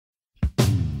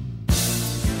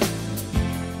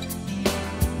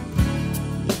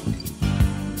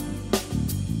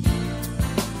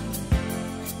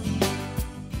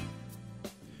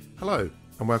Hello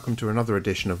and welcome to another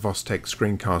edition of Vostech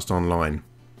Screencast Online.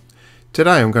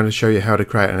 Today I'm going to show you how to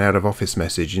create an out of office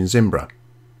message in Zimbra.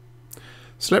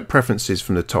 Select Preferences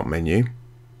from the top menu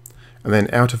and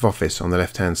then Out of Office on the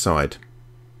left hand side.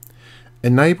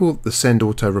 Enable the Send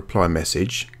Auto Reply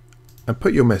message and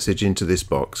put your message into this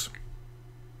box.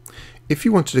 If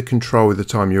you wanted to control the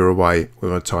time you're away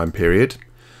with a time period,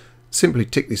 simply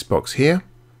tick this box here,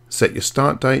 set your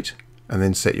start date and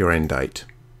then set your end date.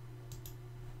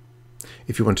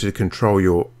 If you wanted to control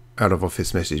your out of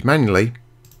office message manually,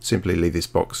 simply leave this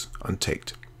box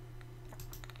unticked.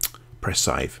 Press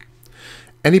save.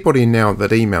 Anybody now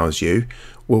that emails you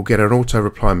will get an auto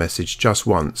reply message just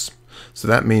once. So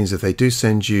that means if they do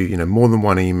send you, more than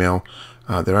one email,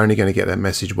 they're only going to get that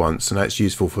message once, and that's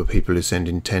useful for people who send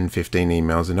in 10, 15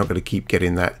 emails. They're not going to keep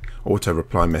getting that auto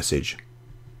reply message.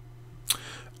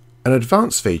 An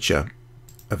advanced feature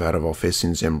of out of office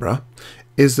in Zimbra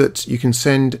is that you can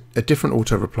send a different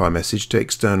auto reply message to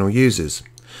external users.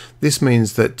 This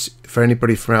means that for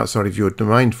anybody from outside of your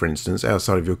domain, for instance,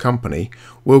 outside of your company,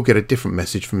 will get a different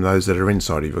message from those that are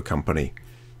inside of your company.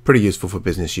 Pretty useful for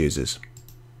business users.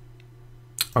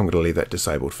 I'm going to leave that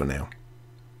disabled for now.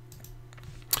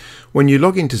 When you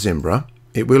log into Zimbra,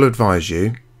 it will advise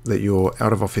you that your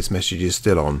out of office message is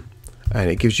still on,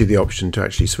 and it gives you the option to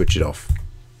actually switch it off.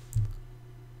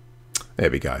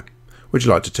 There we go. Would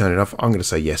you like to turn it off? I'm going to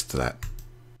say yes to that.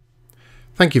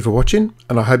 Thank you for watching,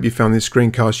 and I hope you found this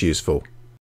screencast useful.